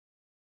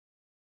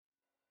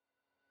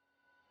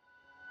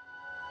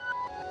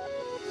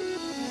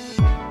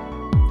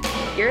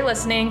You're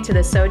listening to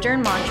the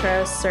Sojourn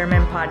Montrose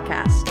Sermon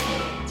Podcast.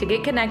 To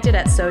get connected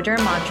at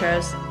Sojourn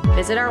Montrose,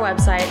 visit our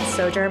website,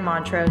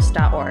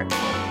 sojournmontrose.org.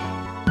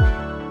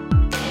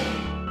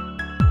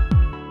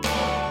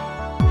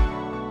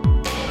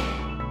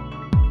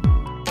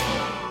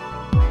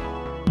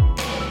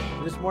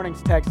 This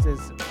morning's text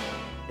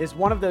is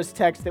one of those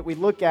texts that we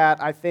look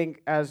at, I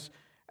think, as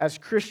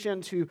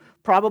Christians who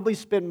probably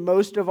spend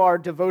most of our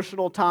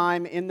devotional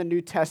time in the New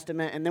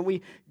Testament. And then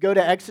we go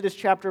to Exodus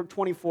chapter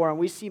 24, and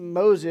we see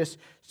Moses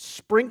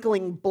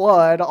sprinkling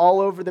blood all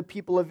over the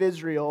people of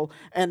Israel,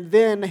 and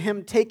then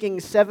him taking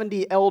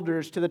 70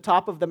 elders to the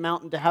top of the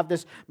mountain to have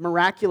this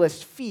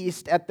miraculous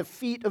feast at the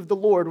feet of the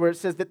Lord, where it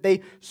says that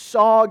they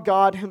saw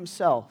God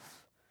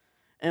himself.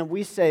 And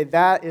we say,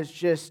 that is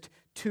just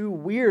too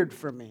weird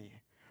for me,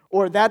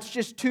 or that's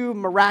just too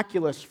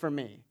miraculous for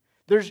me.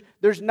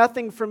 There's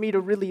nothing for me to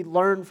really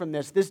learn from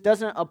this. This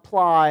doesn't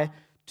apply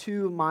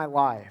to my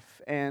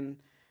life. And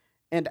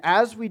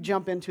as we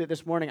jump into it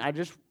this morning, I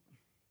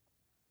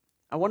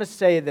want to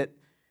say that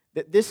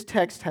this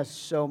text has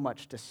so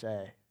much to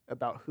say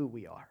about who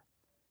we are.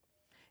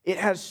 It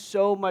has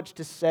so much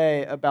to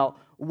say about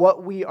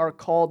what we are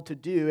called to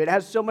do. It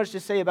has so much to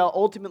say about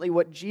ultimately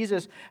what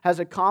Jesus has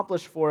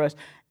accomplished for us.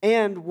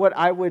 And what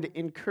I would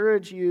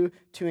encourage you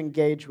to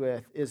engage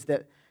with is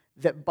that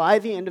by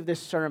the end of this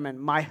sermon,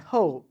 my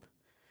hope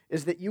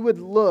is that you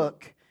would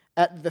look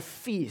at the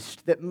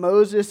feast that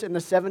Moses and the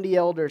 70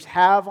 elders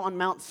have on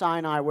Mount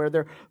Sinai, where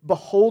they're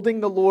beholding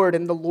the Lord,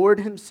 and the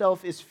Lord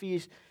himself is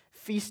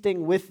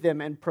feasting with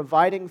them and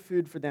providing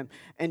food for them.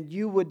 And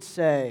you would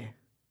say,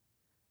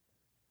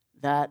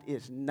 that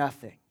is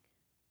nothing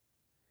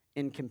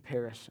in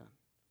comparison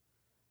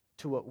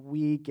to what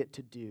we get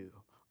to do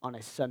on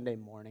a Sunday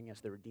morning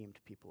as the redeemed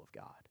people of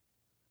God.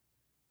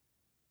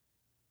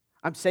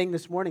 I'm saying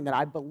this morning that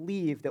I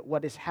believe that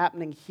what is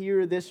happening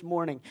here this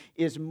morning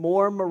is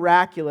more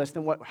miraculous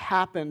than what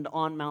happened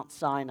on Mount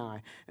Sinai.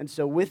 And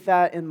so with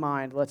that in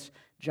mind, let's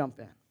jump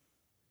in.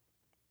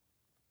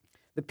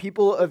 The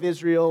people of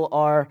Israel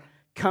are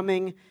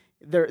coming.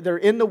 They're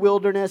in the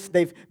wilderness.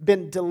 They've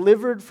been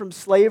delivered from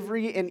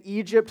slavery in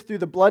Egypt through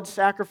the blood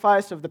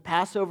sacrifice of the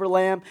Passover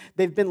lamb.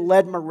 They've been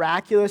led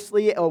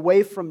miraculously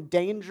away from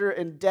danger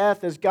and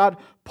death as God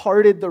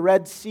parted the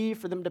Red Sea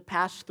for them to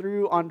pass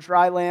through on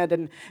dry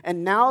land.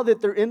 And now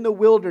that they're in the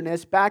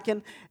wilderness, back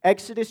in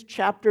Exodus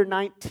chapter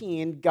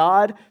 19,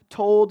 God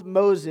told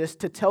Moses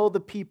to tell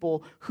the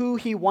people who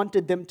he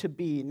wanted them to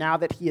be now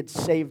that he had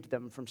saved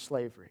them from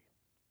slavery.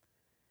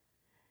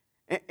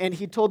 And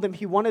he told them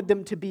he wanted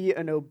them to be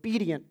an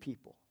obedient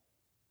people.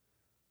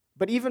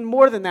 But even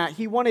more than that,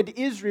 he wanted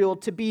Israel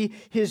to be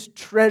his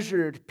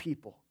treasured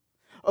people.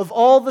 Of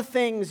all the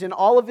things in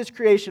all of his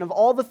creation, of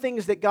all the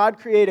things that God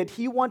created,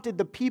 he wanted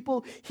the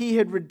people he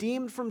had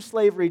redeemed from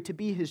slavery to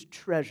be his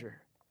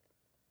treasure.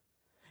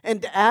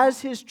 And as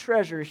his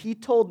treasure, he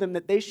told them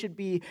that they should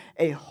be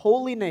a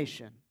holy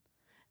nation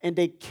and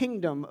a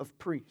kingdom of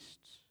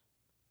priests.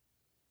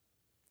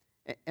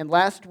 And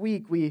last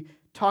week we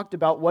talked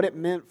about what it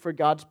meant for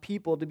God's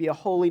people to be a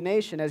holy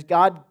nation as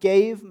God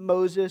gave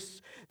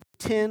Moses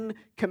the 10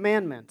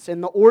 commandments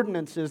and the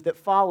ordinances that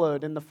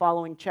followed in the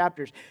following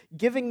chapters,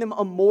 giving them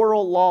a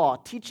moral law,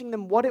 teaching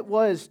them what it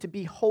was to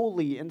be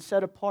holy and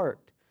set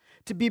apart,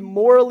 to be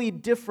morally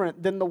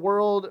different than the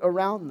world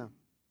around them.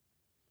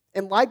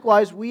 And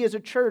likewise, we as a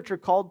church are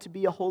called to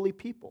be a holy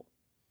people.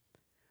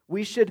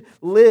 We should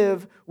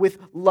live with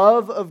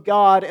love of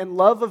God and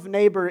love of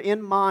neighbor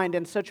in mind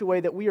in such a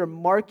way that we are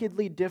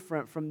markedly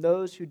different from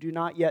those who do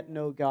not yet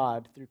know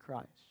God through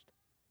Christ.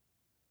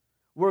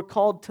 We're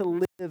called to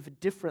live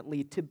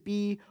differently, to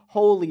be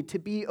holy, to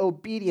be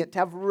obedient, to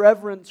have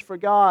reverence for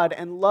God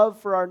and love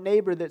for our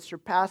neighbor that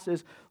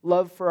surpasses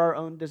love for our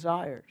own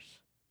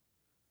desires.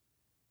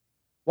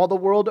 While the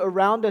world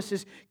around us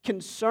is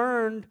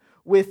concerned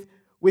with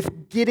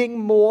getting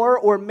more,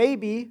 or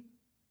maybe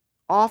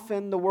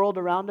often the world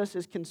around us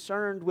is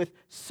concerned with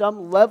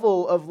some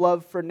level of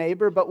love for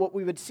neighbor, but what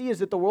we would see is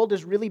that the world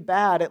is really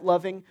bad at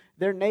loving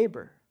their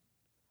neighbor.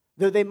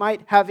 Though they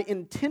might have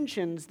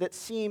intentions that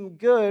seem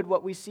good,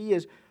 what we see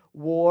is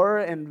war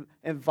and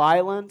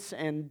violence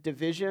and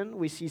division.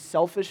 We see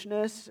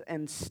selfishness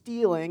and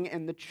stealing,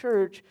 and the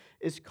church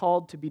is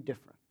called to be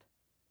different.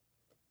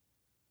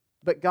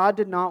 But God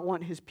did not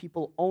want his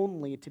people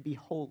only to be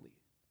holy.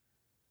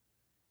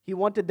 He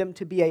wanted them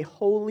to be a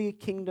holy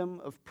kingdom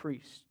of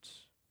priests.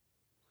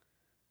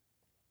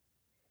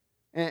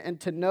 And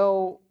to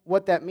know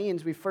what that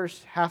means, we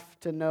first have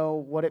to know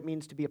what it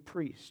means to be a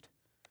priest.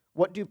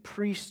 What do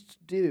priests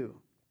do?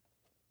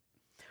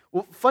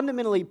 Well,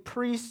 fundamentally,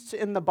 priests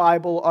in the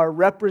Bible are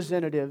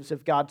representatives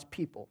of God's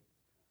people.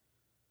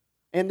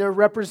 And they're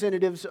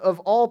representatives of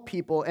all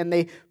people, and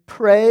they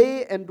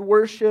pray and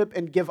worship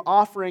and give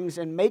offerings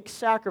and make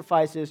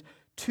sacrifices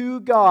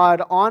to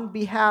God on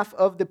behalf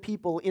of the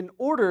people in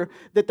order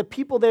that the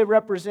people they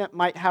represent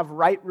might have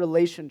right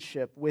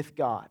relationship with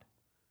God.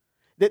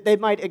 that they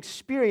might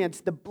experience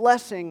the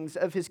blessings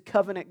of his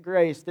covenant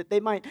grace, that they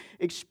might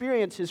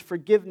experience his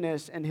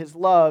forgiveness and his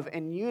love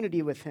and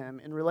unity with him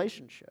in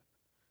relationship.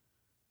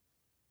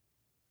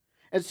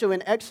 And so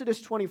in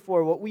Exodus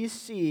 24, what we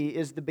see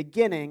is the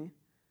beginning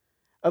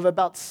of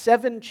about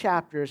 7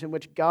 chapters in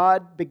which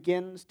God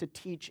begins to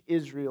teach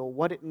Israel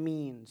what it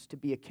means to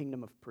be a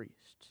kingdom of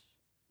priests.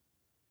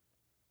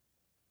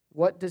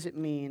 What does it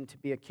mean to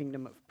be a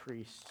kingdom of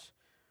priests?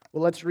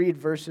 Well, let's read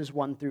verses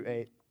 1 through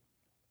 8.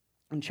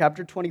 In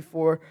chapter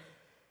 24,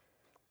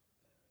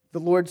 the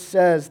Lord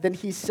says, "Then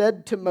he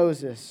said to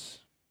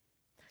Moses,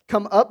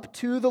 'Come up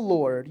to the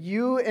Lord,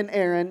 you and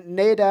Aaron,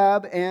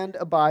 Nadab and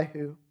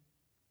Abihu,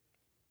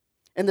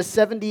 and the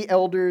 70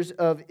 elders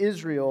of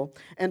Israel,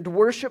 and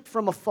worship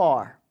from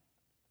afar.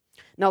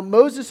 Now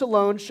Moses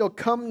alone shall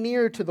come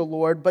near to the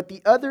Lord, but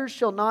the others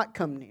shall not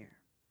come near,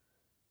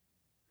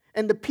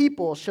 and the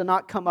people shall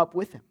not come up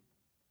with him.'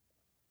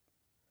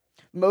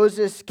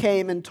 Moses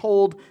came and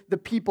told the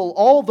people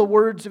all the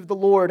words of the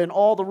Lord and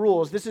all the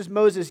rules." This is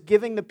Moses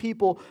giving the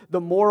people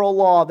the moral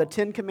law, the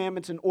 10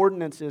 commandments and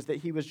ordinances that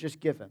he was just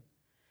given.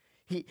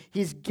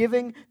 He's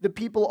giving the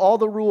people all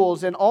the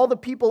rules, and all the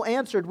people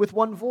answered with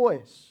one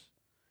voice.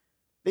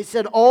 They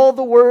said, "All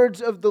the words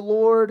of the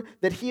Lord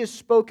that he has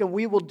spoken,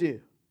 we will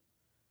do."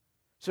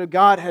 So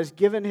God has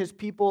given his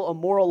people a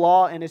moral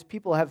law, and his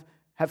people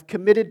have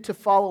committed to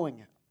following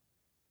it.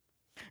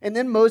 And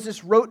then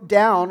Moses wrote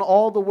down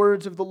all the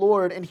words of the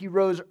Lord, and he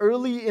rose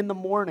early in the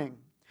morning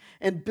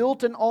and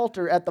built an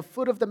altar at the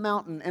foot of the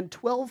mountain and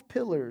 12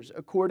 pillars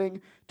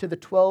according to the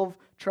 12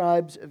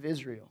 tribes of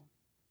Israel.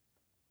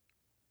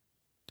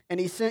 And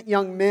he sent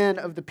young men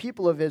of the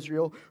people of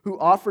Israel who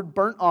offered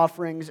burnt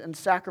offerings and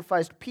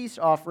sacrificed peace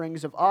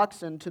offerings of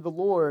oxen to the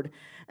Lord.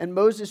 And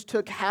Moses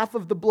took half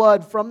of the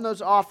blood from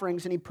those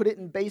offerings and he put it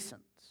in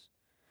basins.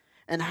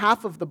 And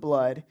half of the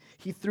blood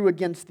he threw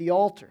against the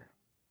altar.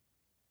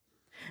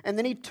 And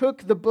then he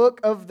took the book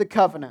of the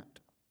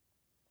covenant,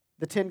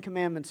 the 10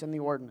 commandments and the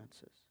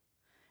ordinances,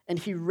 and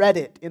he read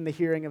it in the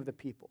hearing of the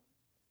people.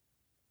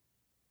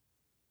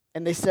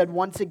 And they said,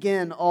 "Once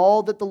again,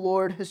 all that the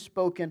Lord has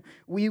spoken,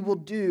 we will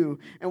do,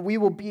 and we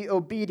will be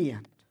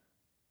obedient."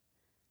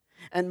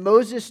 And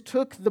Moses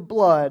took the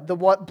blood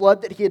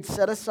that he had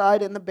set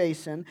aside in the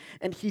basin,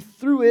 and he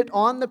threw it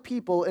on the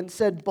people and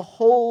said,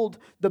 "Behold,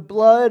 the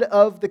blood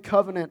of the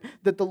covenant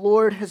that the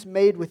Lord has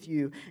made with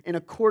you in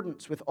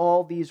accordance with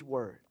all these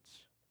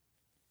words."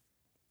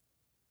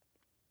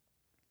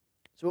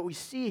 So what we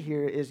see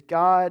here is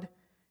God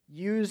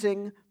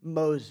using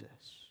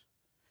Moses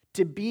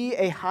to be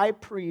a high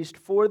priest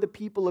for the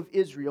people of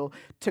Israel,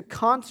 to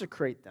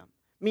consecrate them,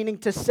 meaning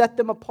to set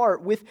them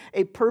apart with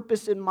a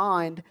purpose in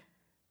mind,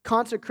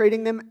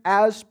 consecrating them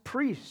as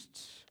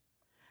priests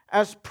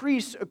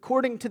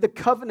according to the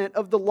covenant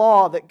of the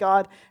law that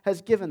God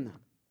has given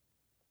them.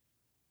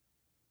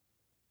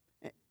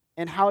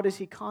 And how does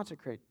he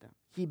consecrate them?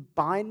 He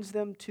binds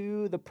them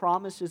to the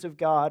promises of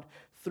God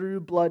through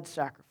blood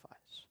sacrifice.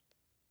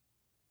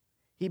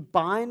 He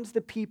binds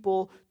the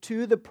people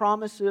to the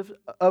promises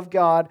of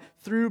God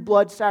through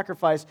blood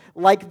sacrifice,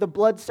 like the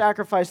blood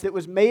sacrifice that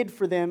was made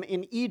for them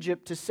in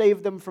Egypt to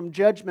save them from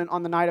judgment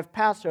on the night of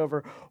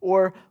Passover,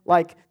 or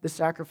like the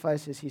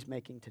sacrifices he's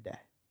making today.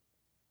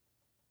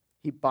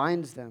 He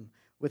binds them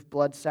with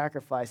blood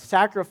sacrifice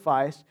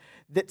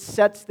that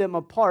sets them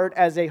apart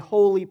as a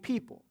holy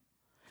people.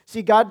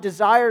 See, God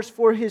desires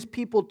for his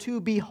people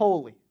to be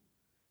holy,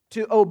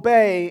 to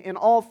obey in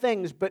all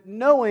things, but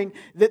knowing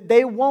that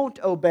they won't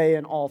obey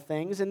in all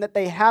things and that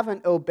they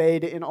haven't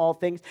obeyed in all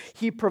things,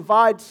 he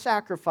provides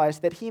sacrifice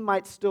that he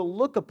might still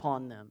look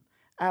upon them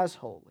as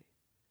holy,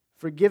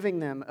 forgiving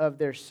them of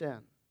their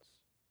sins.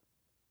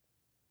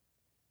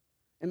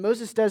 And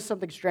Moses does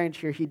something strange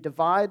here. He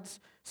divides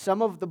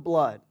some of the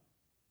blood.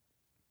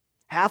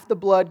 Half the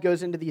blood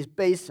goes into these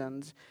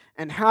basins,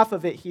 and half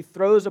of it he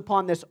throws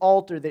upon this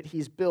altar that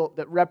he's built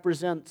that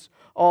represents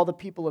all the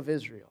people of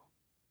Israel.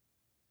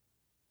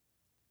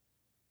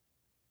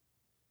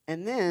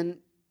 And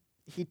then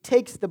he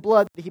takes the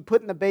blood that he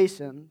put in the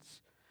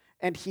basins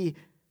and he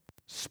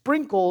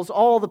sprinkles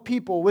all the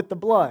people with the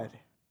blood.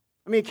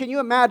 I mean, can you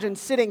imagine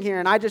sitting here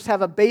and I just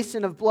have a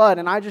basin of blood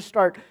and I just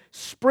start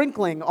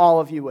sprinkling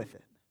all of you with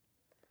it?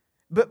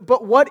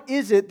 But what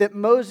is it that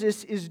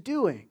Moses is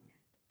doing?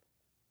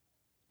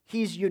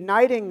 He's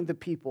uniting the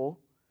people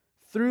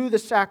through the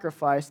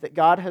sacrifice that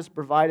God has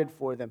provided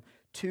for them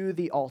to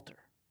the altar.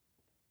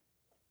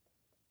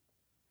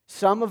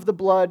 Some of the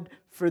blood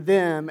for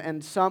them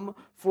and some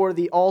for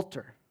the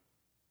altar.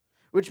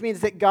 Which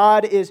means that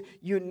God is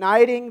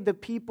uniting the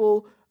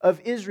people of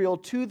Israel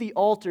to the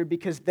altar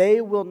because they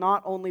will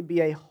not only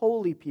be a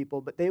holy people,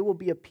 but they will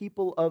be a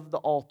people of the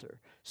altar,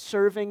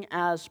 serving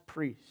as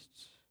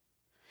priests.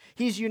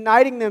 He's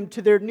uniting them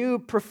to their new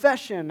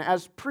profession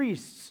as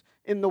priests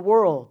in the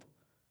world,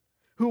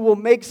 who will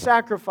make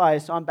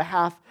sacrifice on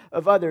behalf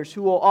of others,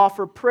 who will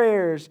offer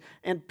prayers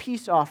and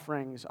peace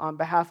offerings on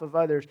behalf of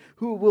others,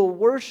 who will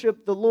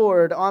worship the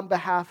Lord on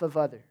behalf of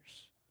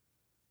others.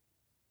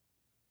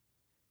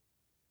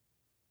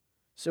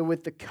 So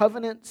with the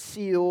covenant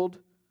sealed,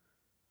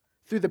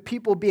 through the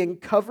people being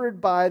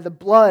covered by the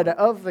blood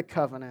of the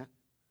covenant,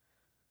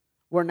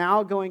 we're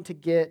now going to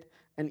get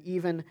an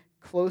even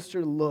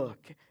closer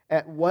look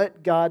at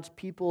what God's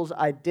people's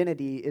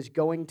identity is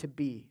going to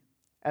be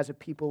as a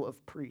people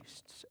of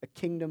priests, a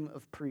kingdom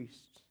of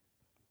priests.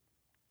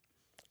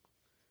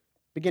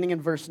 Beginning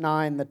in verse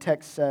 9, the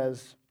text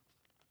says,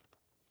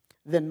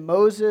 "Then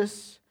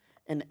Moses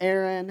and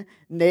Aaron,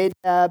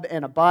 Nadab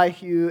and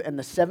Abihu, and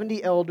the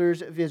 70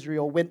 elders of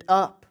Israel went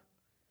up,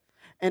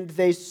 and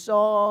they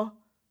saw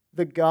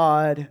the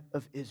God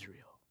of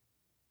Israel."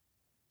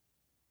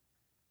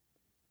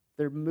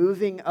 They're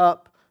moving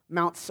up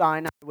Mount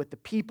Sinai with the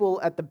people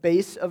at the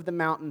base of the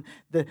mountain.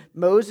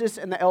 Moses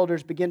and the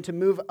elders begin to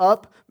move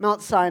up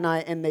Mount Sinai,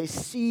 and they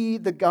see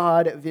the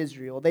God of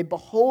Israel. They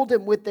behold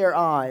him with their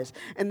eyes,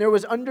 and there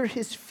was under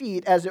his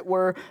feet, as it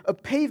were, a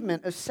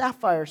pavement of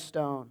sapphire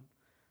stone,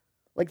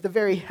 like the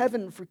very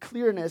heaven for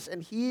clearness,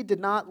 and he did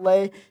not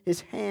lay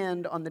his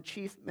hand on the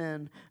chief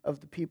men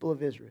of the people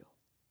of Israel.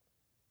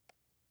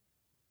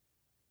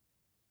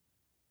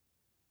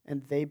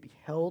 And they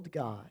beheld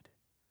God,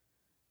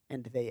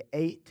 and they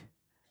ate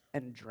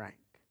and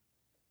drank.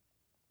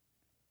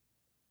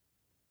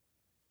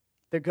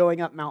 They're going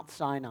up Mount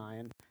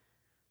Sinai,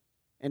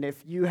 and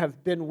if you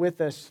have been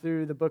with us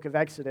through the book of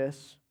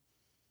Exodus,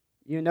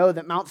 you know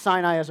that Mount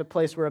Sinai is a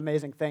place where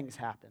amazing things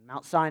happen.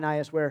 Mount Sinai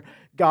is where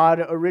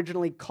God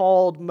originally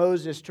called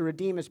Moses to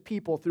redeem his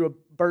people through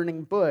a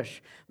burning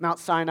bush. Mount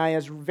Sinai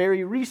is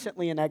very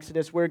recently in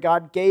Exodus where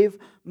God gave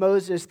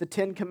Moses the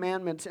 10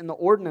 Commandments and the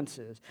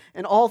ordinances.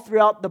 And all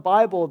throughout the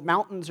Bible,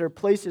 mountains are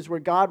places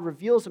where God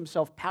reveals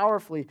himself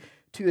powerfully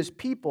to his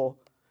people.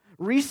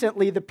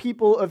 Recently, the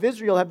people of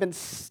Israel have been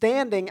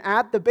standing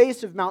at the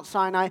base of Mount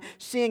Sinai,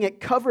 seeing it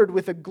covered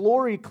with a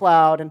glory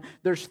cloud, and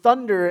there's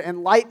thunder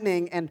and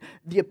lightning and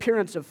the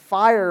appearance of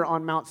fire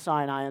on Mount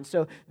Sinai. And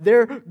so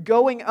they're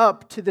going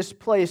up to this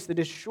place that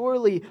is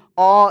surely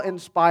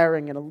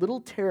awe-inspiring and a little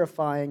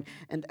terrifying.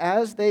 And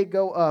as they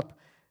go up,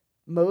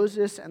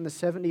 Moses and the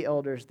 70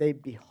 elders, they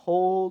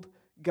behold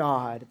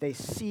God, they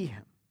see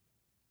him,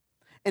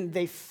 and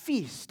they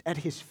feast at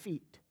his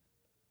feet.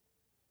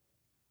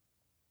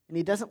 And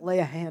he doesn't lay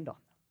a hand on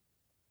them.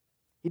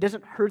 He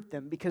doesn't hurt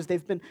them because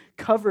they've been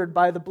covered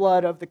by the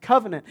blood of the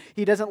covenant.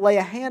 He doesn't lay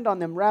a hand on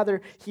them.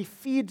 Rather, he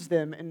feeds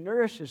them and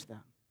nourishes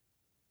them.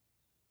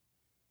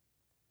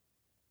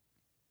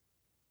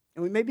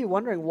 And we may be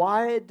wondering,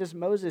 why does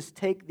Moses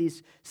take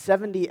these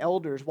 70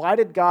 elders? Why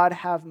did God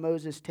have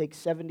Moses take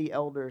 70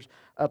 elders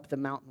up the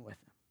mountain with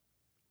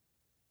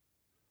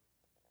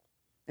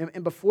him?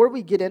 And before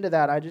we get into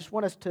that, I just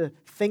want us to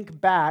think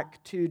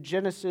back to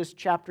Genesis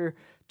chapter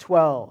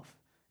 12.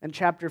 In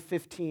chapter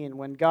 15,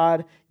 when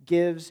God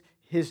gives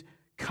his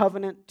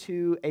covenant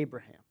to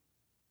Abraham.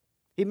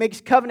 He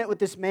makes covenant with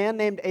this man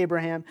named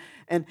Abraham,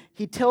 and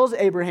he tells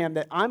Abraham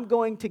that I'm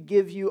going to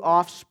give you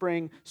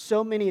offspring,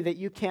 so many that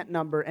you can't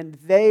number, and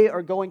they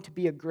are going to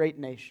be a great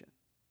nation.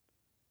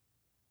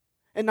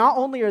 And not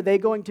only are they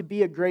going to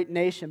be a great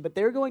nation, but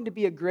they're going to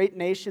be a great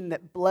nation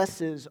that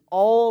blesses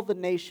all the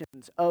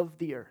nations of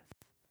the earth.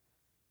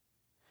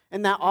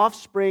 And that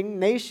offspring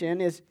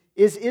nation is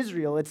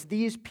Israel. It's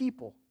these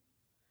people.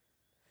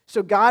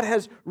 So God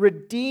has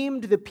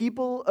redeemed the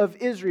people of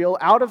Israel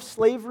out of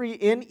slavery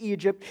in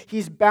Egypt.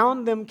 He's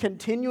bound them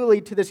continually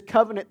to this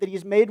covenant that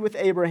he's made with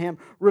Abraham,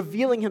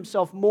 revealing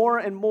himself more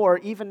and more,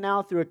 even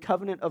now through a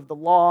covenant of the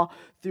law,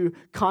 through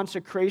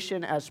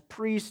consecration as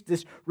priests.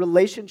 This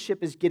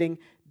relationship is getting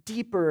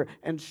deeper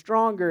and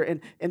stronger,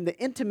 and the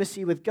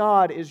intimacy with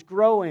God is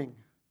growing.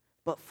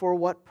 But for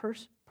what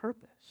purpose?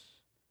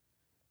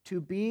 To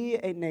be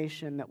a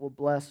nation that will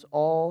bless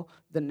all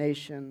the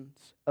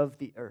nations of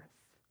the earth.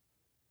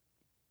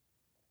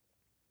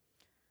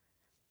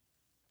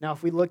 Now,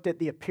 if we looked at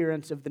the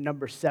appearance of the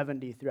number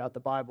 70 throughout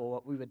the Bible,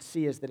 what we would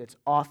see is that it's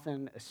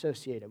often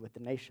associated with the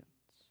nations.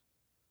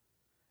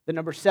 The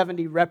number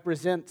 70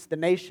 represents the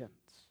nations.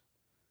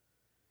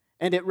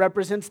 And it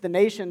represents the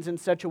nations in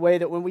such a way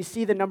that when we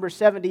see the number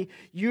 70,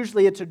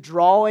 usually it's a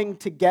drawing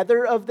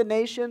together of the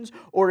nations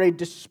or a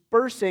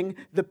dispersing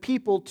the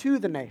people to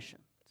the nations.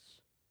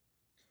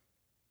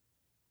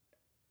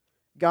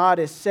 God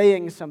is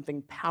saying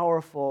something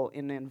powerful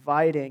in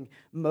inviting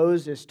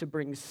Moses to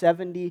bring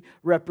 70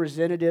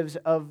 representatives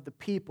of the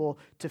people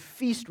to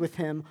feast with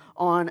him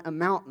on a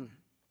mountain.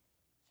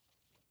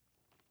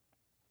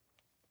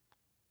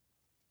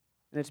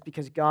 And it's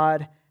because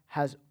God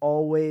has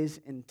always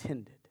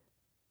intended.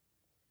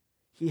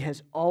 He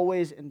has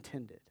always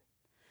intended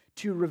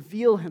to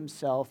reveal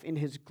himself in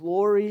his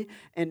glory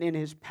and in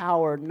his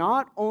power,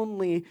 not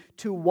only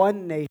to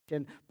one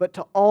nation, but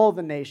to all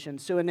the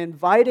nations. So in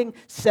inviting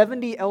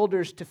 70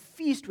 elders to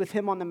feast with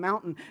him on the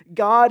mountain,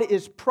 God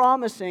is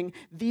promising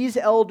these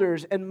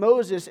elders and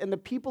Moses and the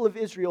people of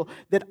Israel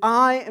that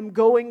I am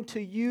going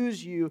to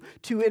use you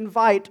to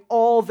invite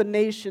all the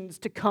nations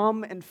to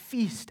come and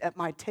feast at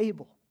my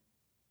table.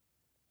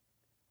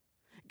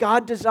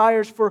 God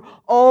desires for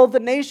all the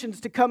nations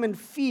to come and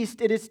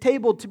feast at his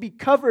table, to be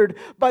covered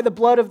by the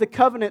blood of the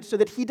covenant, so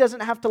that he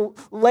doesn't have to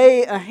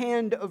lay a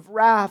hand of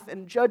wrath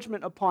and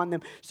judgment upon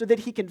them, so that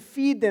he can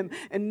feed them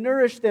and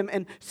nourish them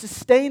and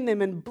sustain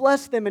them and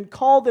bless them and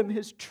call them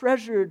his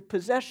treasured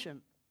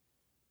possession.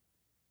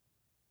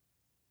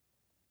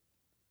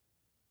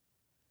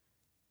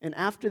 And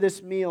after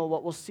this meal,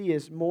 what we'll see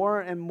is more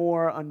and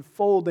more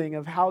unfolding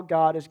of how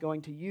God is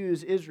going to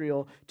use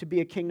Israel to be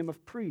a kingdom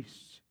of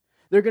priests.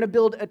 They're going to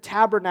build a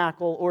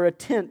tabernacle or a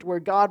tent where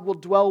God will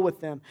dwell with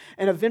them.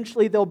 And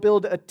eventually they'll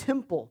build a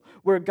temple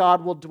where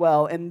God will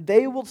dwell. And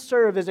they will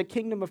serve as a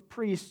kingdom of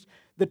priests,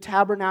 the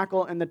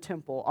tabernacle and the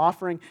temple,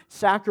 offering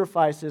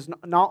sacrifices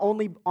not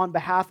only on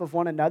behalf of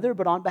one another,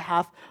 but on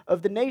behalf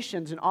of the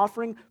nations, and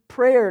offering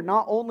prayer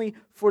not only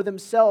for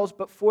themselves,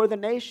 but for the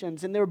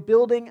nations. And they're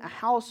building a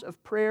house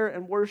of prayer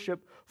and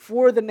worship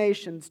for the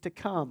nations to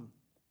come.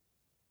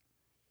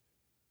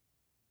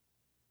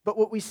 But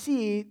what we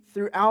see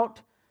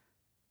throughout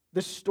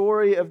the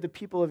story of the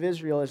people of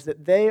Israel is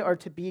that they are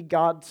to be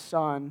God's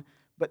son,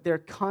 but they're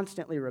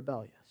constantly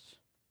rebellious.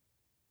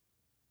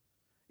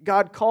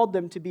 God called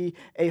them to be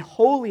a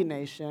holy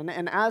nation,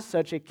 and as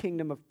such, a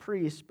kingdom of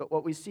priests, but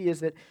what we see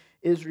is that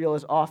Israel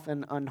is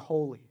often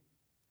unholy,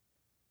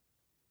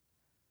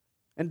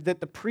 and that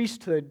the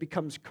priesthood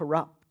becomes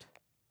corrupt.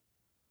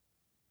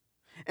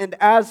 And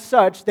as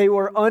such, they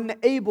were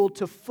unable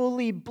to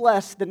fully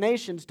bless the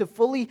nations, to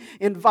fully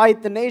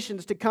invite the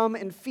nations to come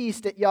and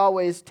feast at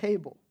Yahweh's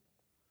table.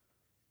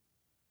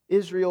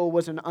 Israel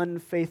was an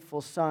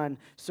unfaithful son,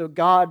 so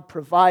God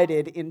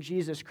provided in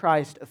Jesus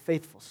Christ a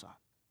faithful son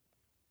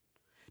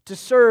to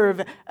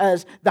serve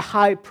as the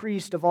high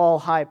priest of all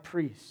high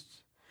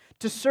priests,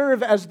 to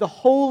serve as the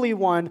Holy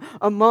One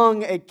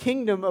among a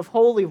kingdom of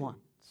holy ones,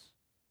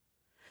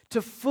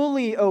 to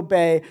fully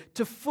obey,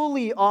 to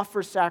fully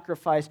offer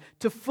sacrifice,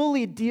 to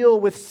fully deal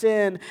with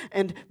sin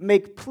and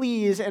make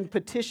pleas and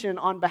petition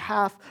on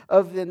behalf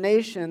of the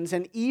nations.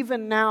 And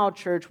even now,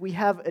 church, we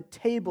have a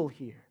table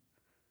here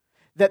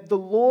that the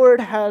Lord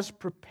has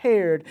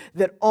prepared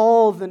that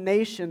all the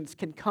nations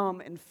can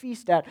come and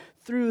feast at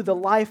through the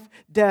life,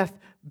 death,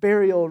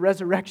 burial,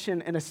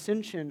 resurrection, and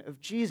ascension of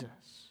Jesus.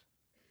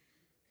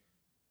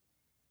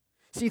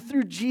 See,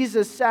 through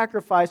Jesus'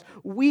 sacrifice,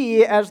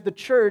 we as the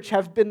church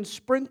have been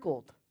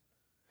sprinkled,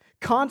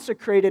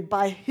 consecrated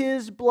by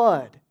his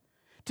blood,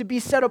 to be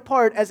set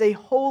apart as a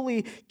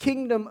holy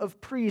kingdom of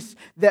priests,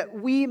 that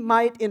we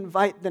might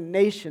invite the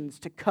nations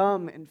to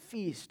come and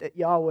feast at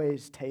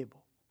Yahweh's table.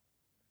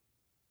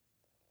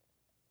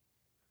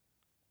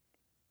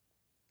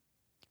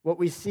 What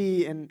we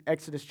see in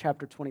Exodus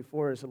chapter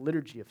 24 is a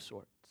liturgy of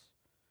sorts.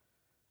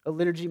 A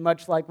liturgy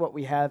much like what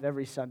we have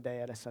every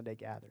Sunday at a Sunday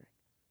gathering.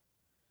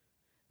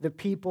 The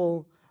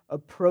people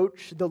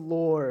approach the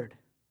Lord,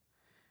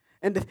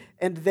 and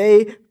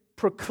they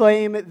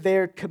proclaim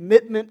their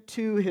commitment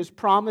to his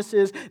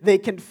promises. They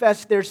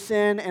confess their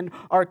sin and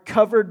are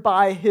covered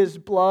by his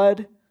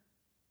blood.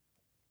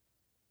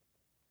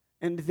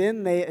 And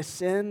then they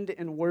ascend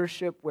in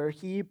worship where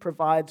he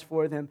provides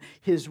for them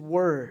his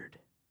word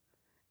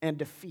and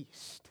a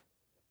feast.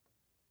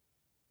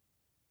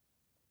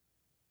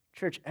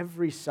 Church,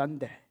 every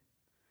Sunday,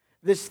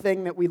 this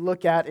thing that we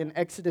look at in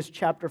Exodus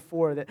chapter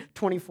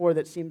 24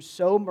 that seems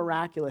so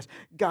miraculous,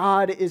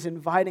 God is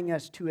inviting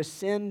us to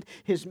ascend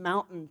his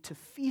mountain to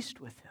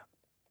feast with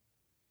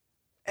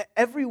him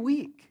every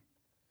week.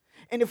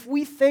 And if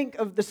we think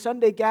of the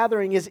Sunday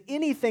gathering as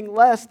anything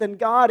less than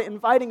God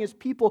inviting his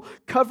people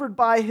covered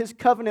by his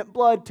covenant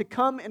blood to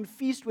come and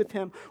feast with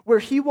him, where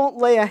he won't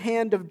lay a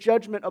hand of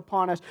judgment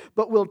upon us,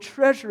 but will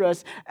treasure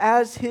us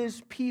as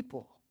his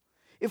people,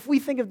 if we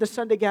think of the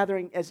Sunday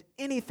gathering as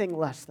anything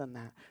less than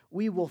that,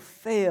 we will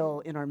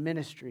fail in our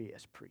ministry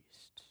as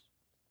priests.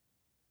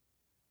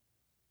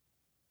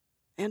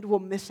 And we'll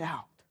miss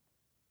out.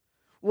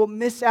 We'll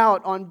miss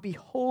out on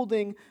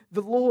beholding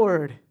the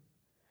Lord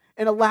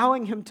and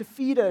allowing him to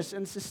feed us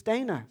and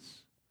sustain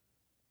us.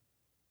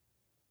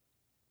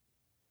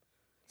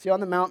 See, on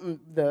the mountain,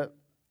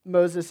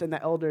 Moses and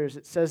the elders,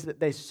 it says that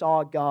they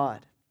saw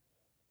God.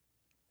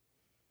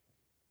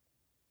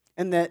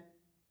 And that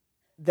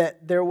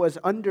there was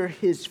under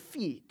his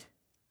feet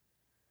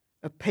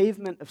a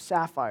pavement of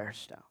sapphire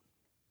stone.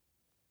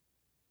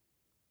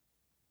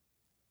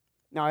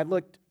 Now, I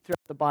looked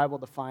throughout the Bible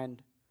to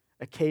find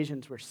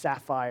occasions where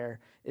sapphire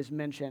is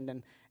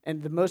mentioned,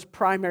 and the most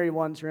primary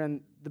ones are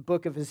in the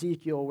book of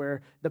Ezekiel,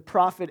 where the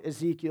prophet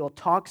Ezekiel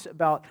talks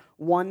about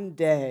one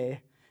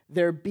day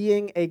there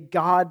being a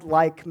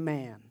godlike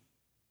man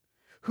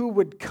who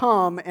would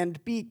come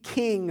and be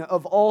king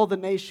of all the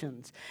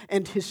nations,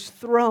 and his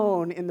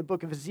throne in the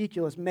book of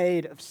Ezekiel is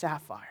made of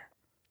sapphire.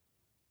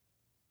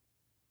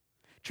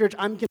 Church,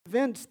 I'm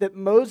convinced that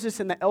Moses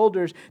and the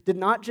elders did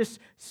not just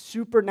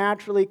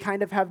supernaturally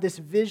kind of have this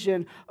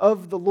vision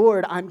of the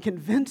Lord. I'm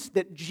convinced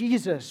that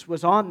Jesus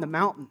was on the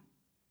mountain,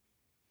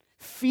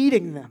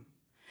 feeding them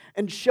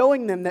and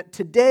showing them that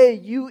today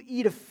you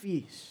eat a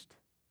feast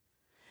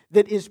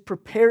that is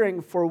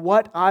preparing for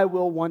what I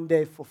will one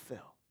day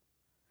fulfill.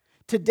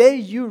 Today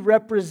you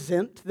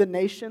represent the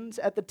nations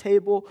at the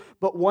table,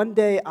 but one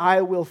day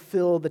I will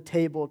fill the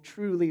table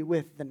truly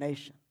with the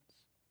nations.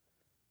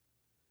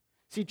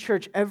 See,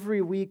 church,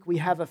 every week we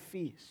have a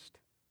feast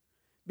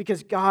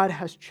because God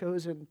has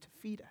chosen to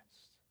feed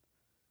us,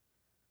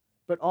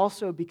 but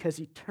also because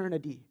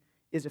eternity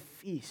is a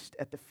feast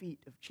at the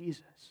feet of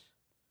Jesus.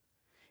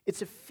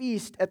 It's a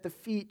feast at the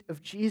feet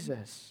of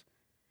Jesus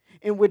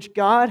in which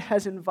God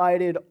has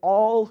invited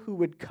all who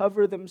would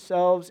cover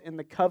themselves in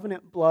the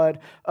covenant blood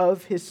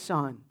of His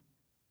Son,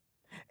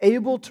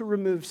 able to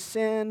remove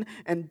sin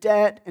and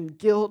debt and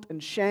guilt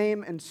and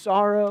shame and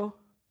sorrow,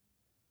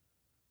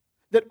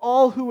 that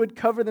all who would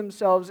cover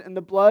themselves in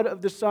the blood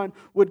of the Son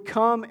would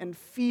come and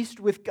feast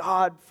with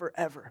God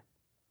forever.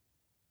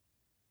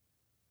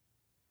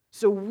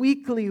 So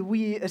weekly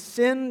we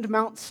ascend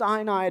Mount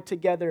Sinai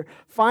together,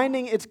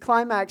 finding its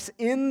climax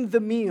in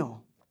the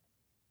meal.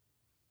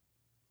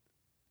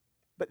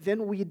 But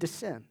then we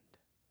descend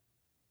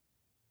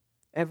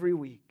every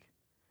week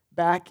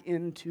back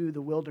into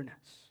the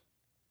wilderness.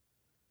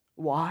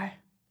 Why?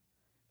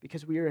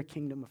 Because we are a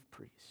kingdom of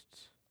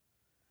priests.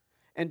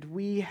 And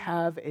we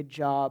have a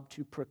job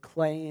to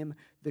proclaim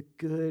the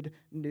good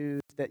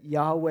news that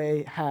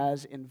Yahweh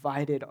has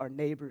invited our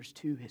neighbors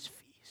to His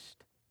feast.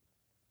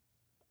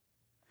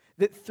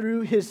 That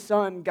through His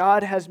Son,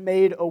 God has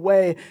made a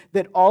way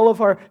that all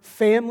of our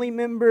family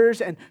members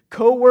and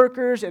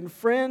co-workers and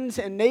friends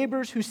and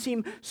neighbors who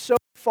seem so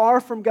far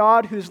from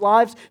God, whose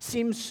lives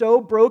seem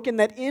so broken,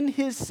 that in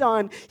His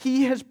Son,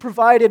 He has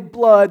provided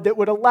blood that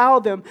would allow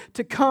them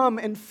to come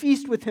and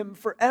feast with Him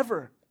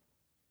forever.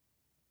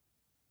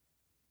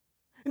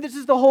 And this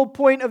is the whole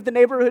point of the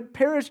neighborhood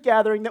parish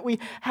gathering, that we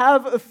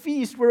have a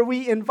feast where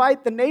we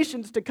invite the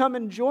nations to come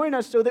and join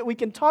us so that we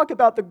can talk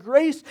about the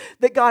grace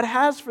that God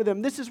has for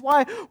them. This is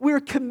why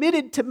we're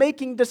committed to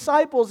making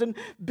disciples and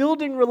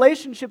building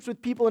relationships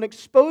with people and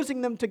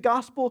exposing them to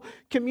gospel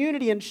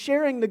community and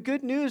sharing the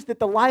good news that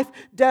the life,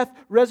 death,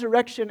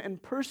 resurrection,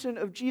 and person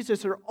of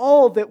Jesus are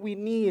all that we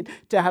need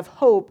to have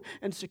hope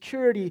and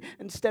security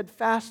and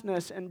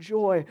steadfastness and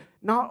joy,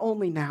 not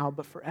only now,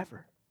 but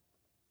forever.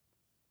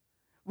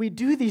 We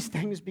do these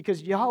things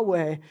because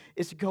Yahweh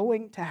is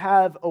going to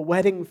have a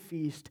wedding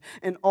feast,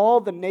 and all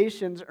the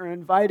nations are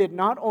invited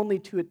not only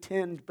to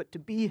attend, but to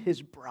be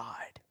His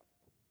bride,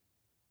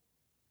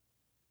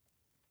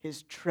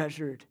 His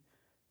treasured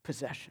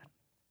possession.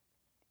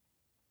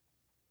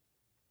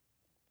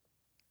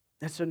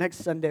 And so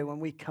next Sunday when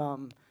we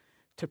come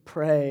to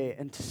pray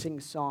and to sing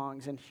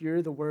songs and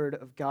hear the word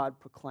of God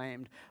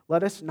proclaimed,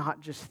 let us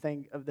not just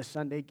think of the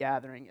Sunday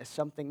gathering as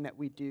something that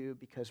we do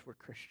because we're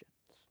Christians.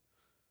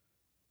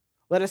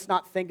 Let us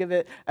not think of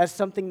it as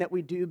something that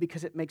we do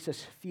because it makes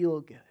us feel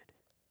good.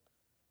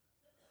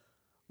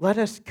 Let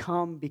us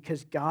come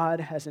because God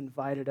has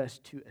invited us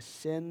to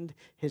ascend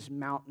His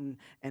mountain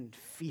and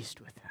feast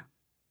with Him.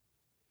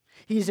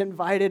 He's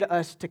invited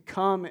us to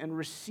come and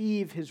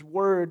receive His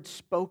word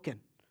spoken,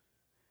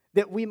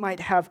 that we might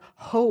have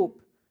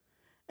hope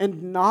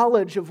and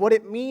knowledge of what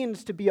it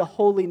means to be a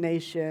holy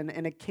nation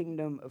and a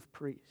kingdom of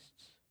priests.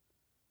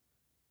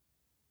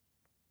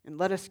 And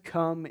let us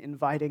come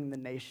inviting the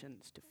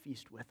nations to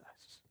feast with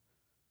us.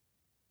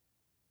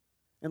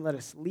 And let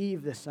us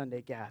leave the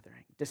Sunday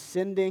gathering,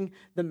 descending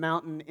the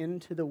mountain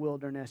into the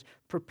wilderness,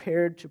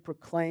 prepared to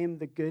proclaim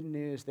the good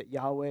news that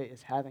Yahweh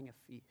is having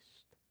a feast.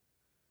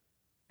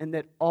 And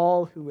that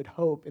all who would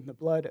hope in the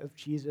blood of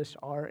Jesus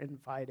are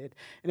invited.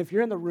 And if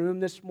you're in the room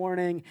this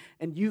morning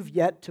and you've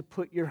yet to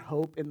put your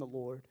hope in the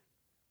Lord,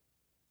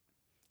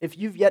 if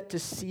you've yet to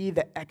see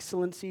the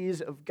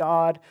excellencies of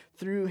God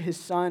through His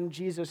Son,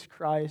 Jesus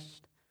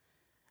Christ,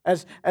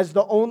 as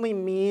the only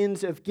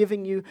means of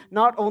giving you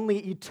not only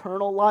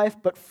eternal life,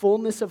 but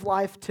fullness of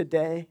life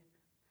today,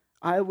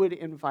 I would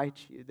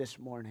invite you this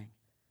morning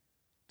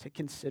to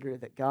consider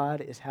that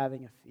God is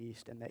having a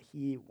feast and that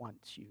He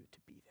wants you to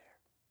be there.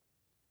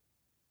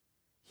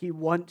 He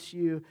wants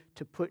you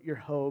to put your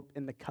hope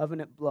in the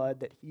covenant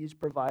blood that He's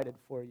provided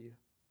for you,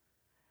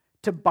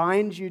 to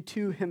bind you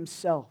to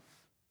Himself,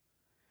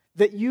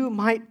 that you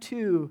might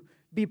too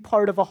be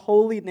part of a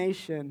holy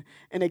nation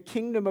and a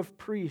kingdom of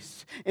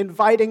priests,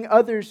 inviting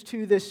others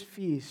to this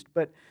feast.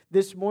 But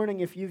this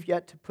morning, if you've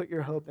yet to put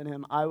your hope in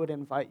Him, I would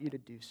invite you to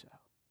do so.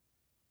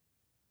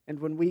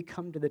 And when we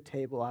come to the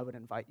table, I would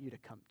invite you to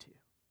come too.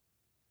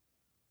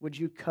 Would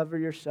you cover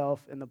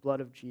yourself in the blood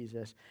of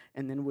Jesus,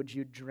 and then would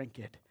you drink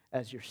it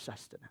as your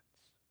sustenance?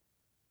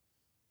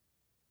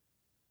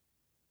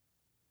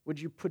 Would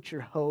you put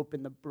your hope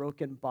in the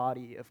broken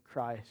body of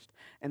Christ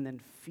and then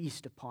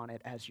feast upon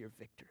it as your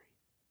victory?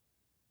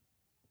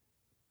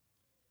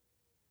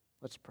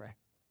 Let's pray.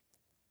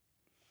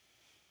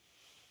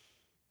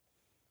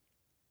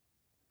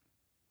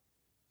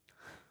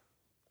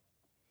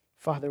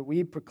 Father,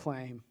 we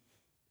proclaim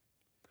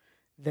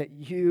that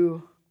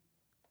you,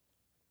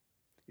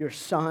 your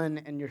Son,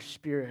 and your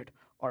Spirit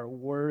are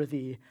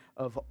worthy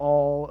of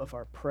all of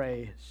our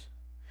praise.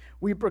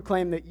 We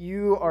proclaim that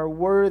you are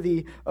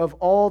worthy of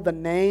all the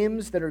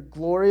names that are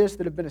glorious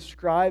that have been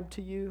ascribed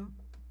to you.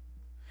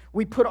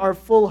 We put our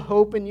full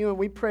hope in you, and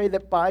we pray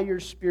that by your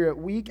Spirit,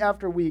 week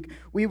after week,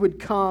 we would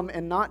come,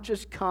 and not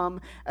just come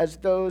as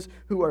those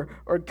who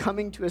are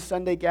coming to a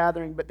Sunday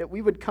gathering, but that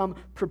we would come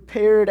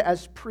prepared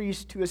as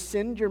priests to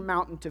ascend your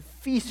mountain to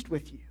feast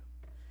with you,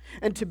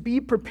 and to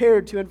be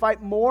prepared to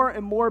invite more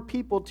and more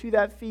people to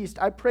that feast.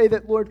 I pray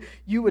that, Lord,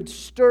 you would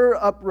stir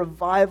up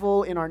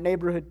revival in our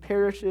neighborhood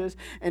parishes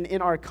and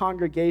in our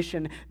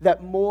congregation,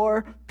 that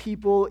more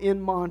people in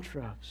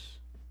Montrose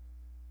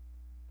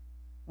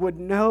would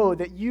know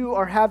that you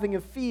are having a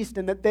feast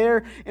and that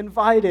they're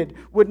invited,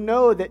 would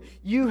know that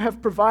you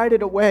have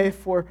provided a way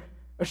for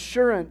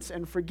assurance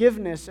and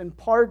forgiveness and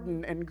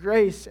pardon and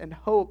grace and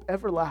hope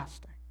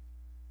everlasting.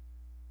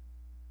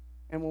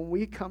 And when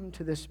we come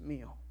to this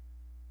meal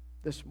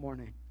this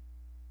morning,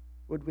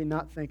 would we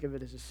not think of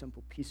it as a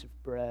simple piece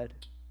of bread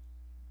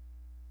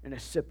and a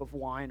sip of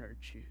wine or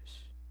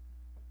juice,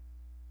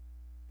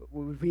 but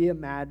would we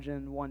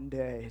imagine one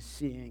day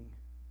seeing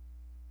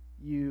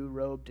you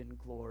robed in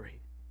glory,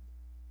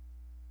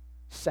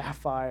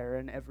 sapphire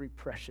and every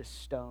precious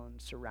stone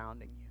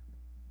surrounding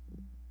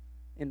you,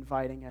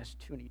 inviting us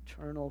to an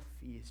eternal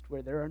feast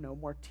where there are no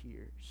more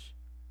tears,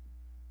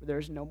 where there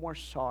is no more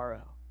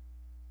sorrow,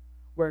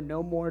 where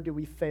no more do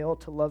we fail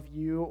to love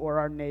you or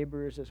our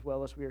neighbors as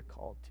well as we are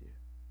called to,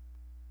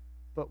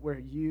 but where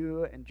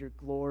you and your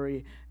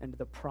glory and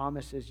the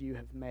promises you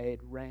have made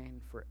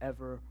reign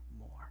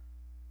forevermore.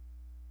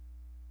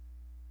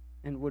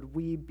 And would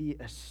we be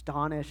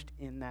astonished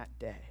in that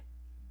day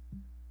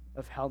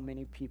of how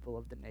many people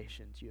of the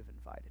nations you have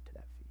invited to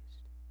that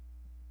feast.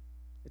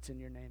 It's in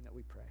your name that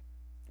we pray.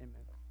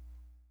 Amen.